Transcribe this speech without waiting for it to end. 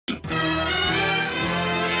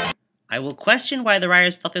I will question why the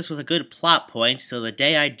writers thought this was a good plot point till the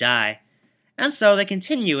day I die. And so they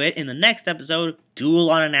continue it in the next episode, Duel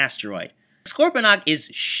on an Asteroid. Scorponok is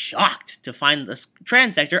shocked to find the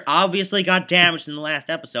transector obviously got damaged in the last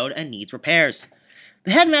episode and needs repairs.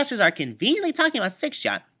 The Headmasters are conveniently talking about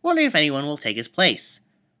Six-Shot, wondering if anyone will take his place.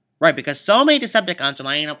 Right, because so many Decepticons are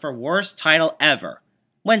lining up for worst title ever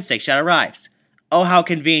when Six-Shot arrives. Oh, how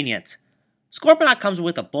convenient. Scorponok comes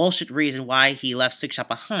with a bullshit reason why he left Six-Shot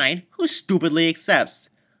behind, who stupidly accepts.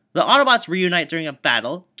 The Autobots reunite during a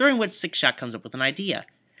battle, during which Six-Shot comes up with an idea.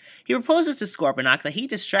 He proposes to Scorponok that he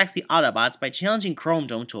distracts the Autobots by challenging Chrome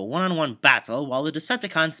Dome to a one-on-one battle while the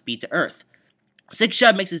Decepticons speed to Earth.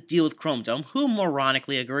 Six-Shot makes his deal with Chrome Dome, who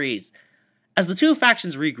moronically agrees. As the two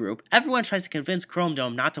factions regroup, everyone tries to convince Chrome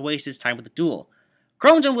Dome not to waste his time with the duel.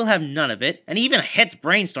 Chrome Dome will have none of it, and even hits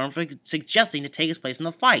Brainstorm for suggesting to take his place in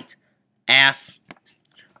the fight. Ass.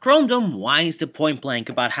 Chrome Dome whines to Point Blank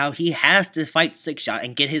about how he has to fight Six-Shot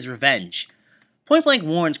and get his revenge. Point Blank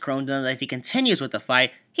warns Chrome Dome that if he continues with the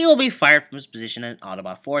fight, he will be fired from his position in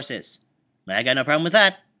Autobot forces. I got no problem with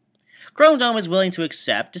that. Chrome Dome is willing to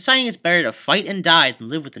accept, deciding it's better to fight and die than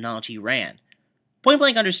live with the knowledge he ran. Point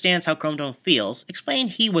Blank understands how Chrome Dome feels, explaining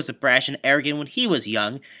he was brash and arrogant when he was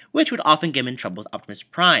young, which would often get him in trouble with Optimus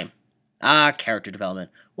Prime. Character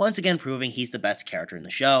development, once again proving he's the best character in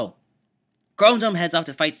the show. Chrome Dome heads off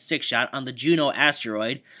to fight Six-Shot on the Juno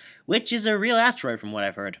asteroid, which is a real asteroid from what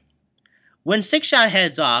I've heard. When Six-Shot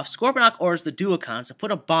heads off, Scorponok orders the Duocons to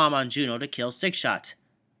put a bomb on Juno to kill Six-Shot.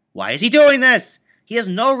 Why is he doing this? He has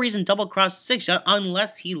no reason to double-cross Six-Shot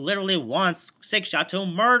unless he literally wants Six-Shot to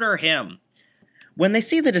murder him. When they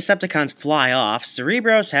see the Decepticons fly off,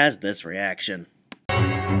 Cerebros has this reaction.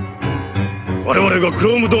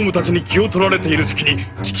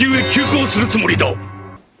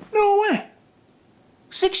 No way!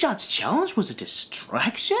 Six-Shot's challenge was a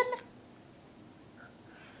distraction?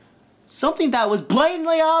 Something that was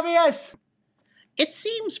blatantly obvious! It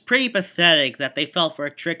seems pretty pathetic that they fell for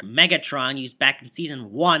a trick Megatron used back in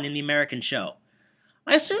Season 1 in the American show.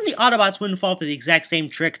 I assume the Autobots wouldn't fall for the exact same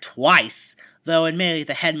trick twice, though admittedly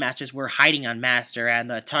the Headmasters were hiding on Master and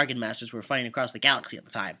the Target Masters were fighting across the galaxy at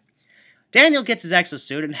the time. Daniel gets his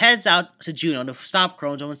exosuit and heads out to Juno to stop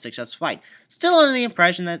Chrome Dome and Six-Shot's fight, still under the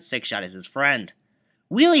impression that Six-Shot is his friend.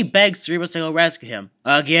 Wheelie begs Cerebros to go rescue him,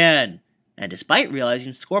 again, and despite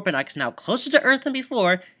realizing Scorponok is now closer to Earth than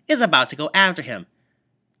before, is about to go after him.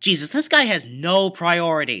 Jesus, this guy has no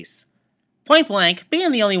priorities. Point Blank,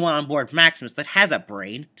 being the only one on board Maximus that has a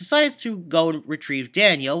brain, decides to go and retrieve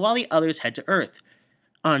Daniel while the others head to Earth.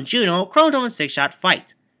 On Juno, Chrome Dome and Six-Shot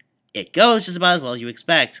fight. It goes just about as well as you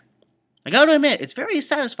expect. I gotta admit, it's very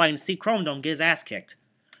satisfying to see Chrome Dome get his ass kicked.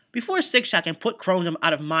 Before Six-Shot can put Chrome Dome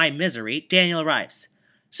out of my misery, Daniel arrives.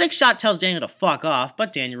 Six-Shot tells Daniel to fuck off,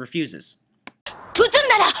 but Daniel refuses.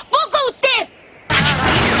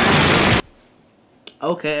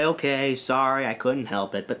 Okay, sorry, I couldn't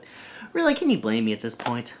help it, but really, can you blame me at this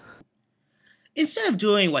point? Instead of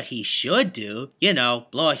doing what he should do,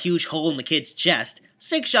 blow a huge hole in the kid's chest,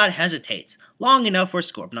 Six-Shot hesitates, long enough for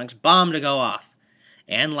Scorponok's bomb to go off.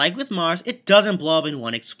 And like with Mars, it doesn't blow up in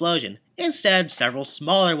one explosion. Instead, several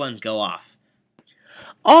smaller ones go off.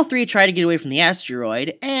 All three try to get away from the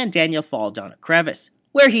asteroid, and Daniel falls down a crevice,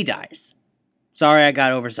 where he dies. Sorry, I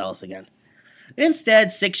got overzealous again.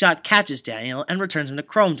 Instead, Six-Shot catches Daniel and returns him to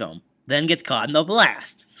Chrome Dome, then gets caught in the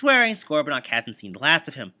blast, swearing Scorponok hasn't seen the last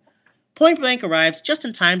of him. Point Blank arrives just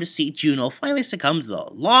in time to see Juno finally succumb to the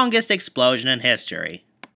longest explosion in history.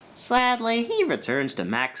 Sadly, he returns to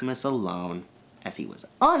Maximus alone, as he was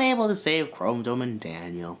unable to save Chrome Dome and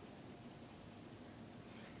Daniel.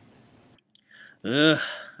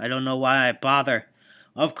 I don't know why I bother.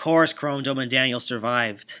 Of course Chrome Dome and Daniel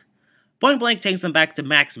survived. Point Blank takes them back to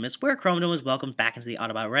Maximus, where Chrome Dome is welcomed back into the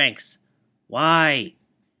Autobot ranks. Why?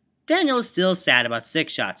 Daniel is still sad about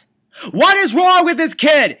Six-Shot. What is wrong with this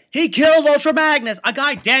kid? He killed Ultra Magnus, a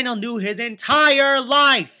guy Daniel knew his entire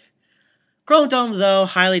life! Chrome Dome, though,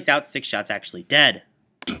 highly doubts Six-Shot's actually dead.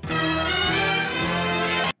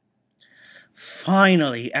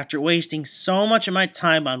 Finally, after wasting so much of my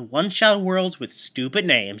time on one-shot worlds with stupid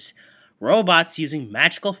names, robots using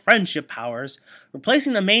magical friendship powers,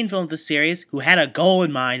 replacing the main villain of the series, who had a goal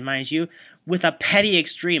in mind, mind you, with a petty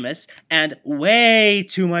extremist, and way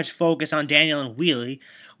too much focus on Daniel and Wheelie,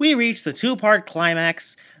 we reach the two-part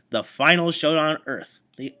climax, the final showdown on Earth,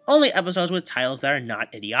 the only episodes with titles that are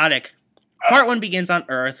not idiotic. Part 1 begins on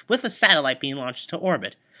Earth, with a satellite being launched to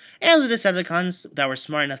orbit, and the Decepticons that were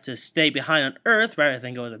smart enough to stay behind on Earth rather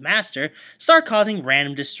than go to the Master start causing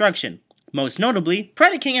random destruction. Most notably,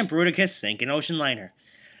 Predaking and Bruticus sink an ocean liner.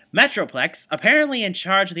 Metroplex, apparently in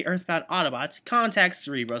charge of the Earthbound Autobots, contacts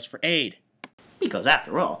Cerebros for aid. Because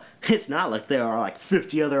after all, it's not like there are like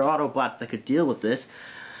 50 other Autobots that could deal with this.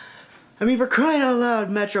 I mean, for crying out loud,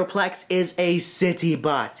 Metroplex is a city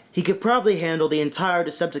bot. He could probably handle the entire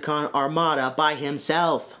Decepticon armada by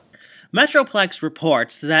himself. Metroplex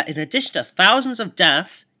reports that in addition to thousands of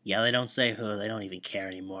deaths, yeah, they don't say who, they don't even care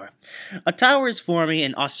anymore, a tower is forming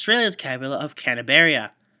in Australia's capital of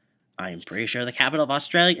Canberra. I'm pretty sure the capital of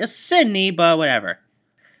Australia is Sydney, but whatever.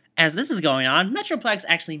 As this is going on, Metroplex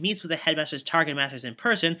actually meets with the Headmasters Target Masters in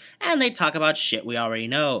person, and they talk about shit we already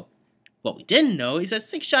know. What we didn't know is that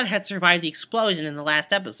Six-Shot had survived the explosion in the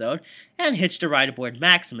last episode, and hitched a ride aboard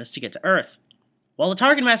Maximus to get to Earth. While the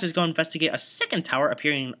Target Masters go investigate a second tower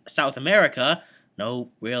appearing in South America, no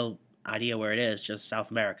real idea where it is, just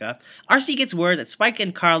South America, RC gets word that Spike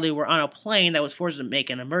and Carly were on a plane that was forced to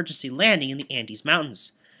make an emergency landing in the Andes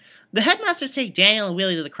Mountains. The Headmasters take Daniel and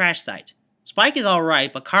Wheelie to the crash site. Spike is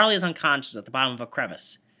alright, but Carly is unconscious at the bottom of a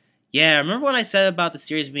crevice. Yeah, remember what I said about the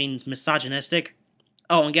series being misogynistic?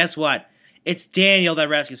 Oh, and guess what? It's Daniel that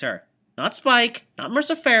rescues her. Not Spike, not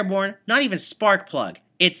Mercer Fairborn, not even Sparkplug.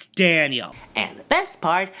 It's Daniel. And the best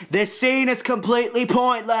part, this scene is completely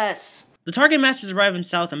pointless! The Target Masters arrive in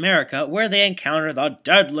South America, where they encounter the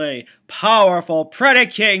deadly, powerful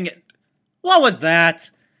Predaking. What was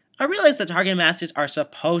that? I realize the Target Masters are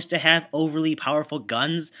supposed to have overly powerful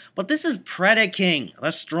guns, but this is Predaking,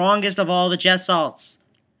 the strongest of all the Jessalts.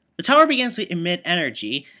 The tower begins to emit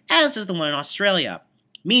energy, as does the one in Australia.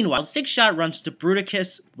 Meanwhile, Six-Shot runs to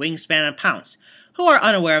Bruticus, Wingspan, and Pounce, who are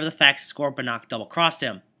unaware of the fact Scorponok double-crossed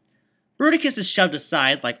him. Bruticus is shoved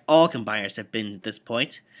aside, like all combiners have been at this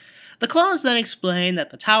point. The clones then explain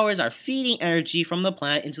that the towers are feeding energy from the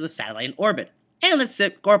planet into the satellite in orbit, and that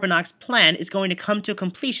Scorponok's plan is going to come to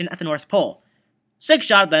completion at the North Pole.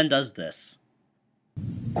 Six-Shot then does this.